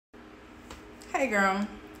Hey girl,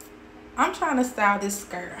 I'm trying to style this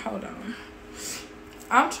skirt. Hold on.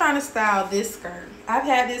 I'm trying to style this skirt. I've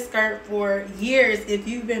had this skirt for years. If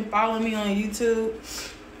you've been following me on YouTube,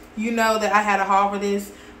 you know that I had a haul for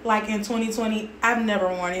this like in 2020. I've never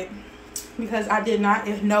worn it because I did not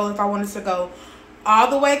know if I wanted to go all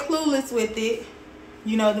the way Clueless with it.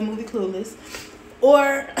 You know the movie Clueless.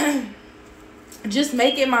 Or just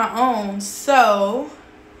make it my own. So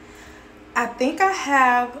I think I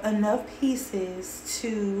have enough pieces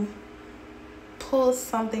to pull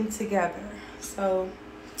something together. So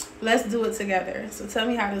let's do it together. So tell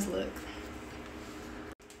me how this looks.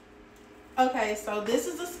 Okay, so this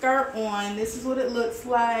is the skirt on. This is what it looks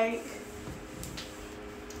like.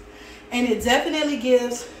 And it definitely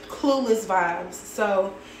gives Clueless vibes.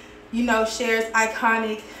 So, you know, Cher's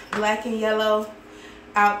iconic black and yellow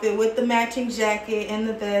outfit with the matching jacket and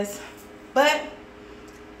the vest. But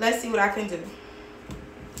let's see what I can do.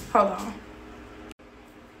 Hold on.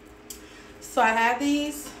 So I have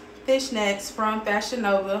these fishnets from Fashion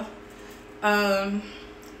Nova.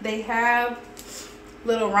 They have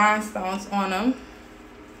little rhinestones on them.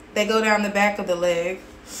 They go down the back of the leg.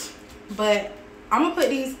 But I'm gonna put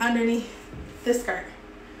these underneath the skirt.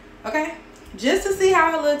 Okay? Just to see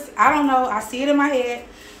how it looks. I don't know. I see it in my head.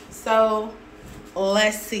 So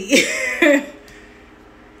let's see.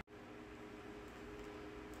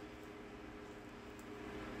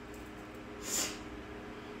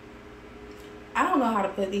 I don't know how to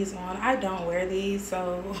put these on. I don't wear these,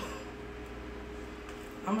 so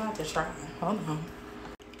I'm gonna have to try. Hold on.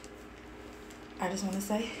 I just want to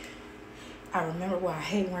say, I remember why I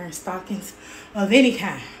hate wearing stockings of any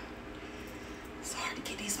kind. It's hard to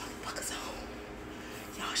get these motherfuckers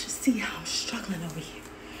on. Y'all should see how I'm struggling over here.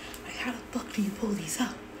 Like, how the fuck do you pull these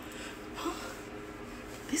up? Huh?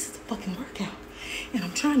 This is a fucking workout. And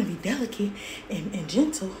I'm trying to be delicate and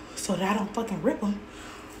gentle so that I don't fucking rip them.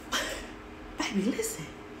 Baby, listen.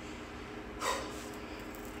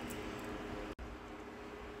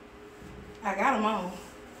 I got them on.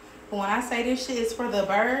 But when I say this shit is for the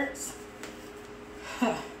birds,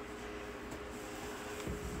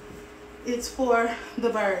 it's for the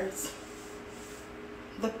birds.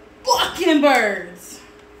 The fucking birds.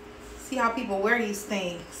 See how people wear these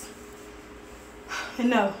things. And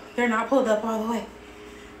no, they're not pulled up all the way.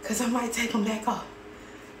 Because I might take them back off.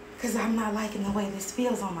 Because I'm not liking the way this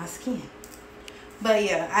feels on my skin. But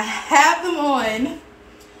yeah, I have them on.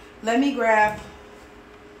 Let me grab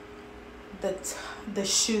the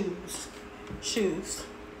shoes.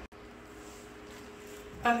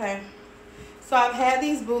 Okay. So I've had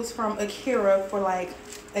these boots from Akira for like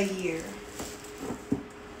a year.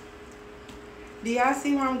 Do y'all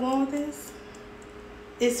see where I'm going with this?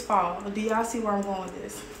 It's fall. Do y'all see where I'm going with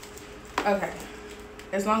this? Okay.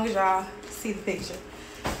 As long as y'all see the picture.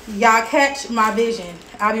 Y'all catch my vision.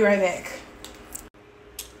 I'll be right back.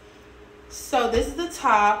 So this is the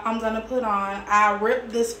top I'm gonna put on. I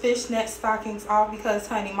ripped this fishnet stockings off because,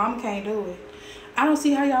 honey, mama can't do it. I don't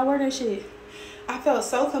see how y'all wear that shit. I felt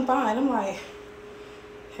so confined. I'm like,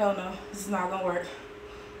 hell no, this is not gonna work.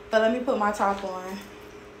 But let me put my top on.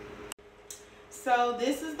 So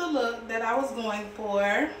this is the look that I was going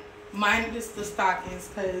for, minus the stockings,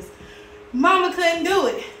 because mama couldn't do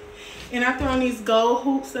it. And I threw on these gold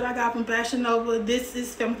hoops that I got from Fashion Nova. This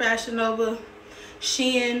is from Fashion Nova.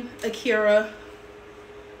 Shein, Akira,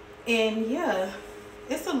 and yeah,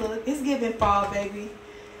 it's a look. It's giving fall, baby.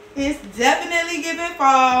 It's definitely giving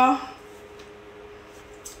fall.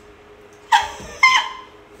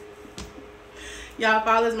 Y'all,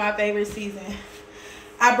 fall is my favorite season.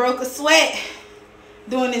 I broke a sweat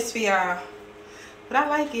doing this for y'all, but I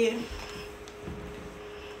like it.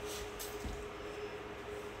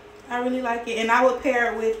 I really like it, and I would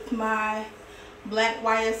pair it with my black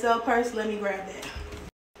YSL purse. Let me grab that.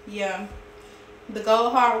 Yeah, the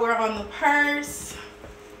gold hardware on the purse,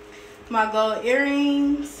 my gold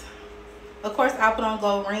earrings. Of course, I put on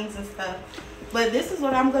gold rings and stuff, but this is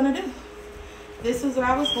what I'm gonna do. This is what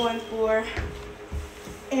I was going for.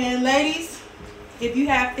 And ladies, if you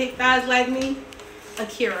have thick thighs like me,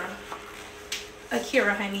 Akira,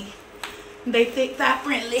 honey, they thick thigh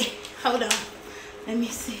friendly. Hold on, let me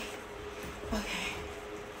see. Okay.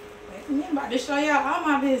 I'm about to show y'all all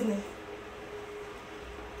my business.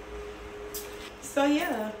 So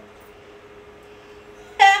yeah.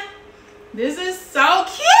 This is so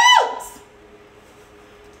cute.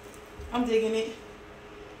 I'm digging it.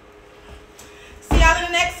 See y'all in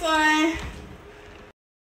the next one.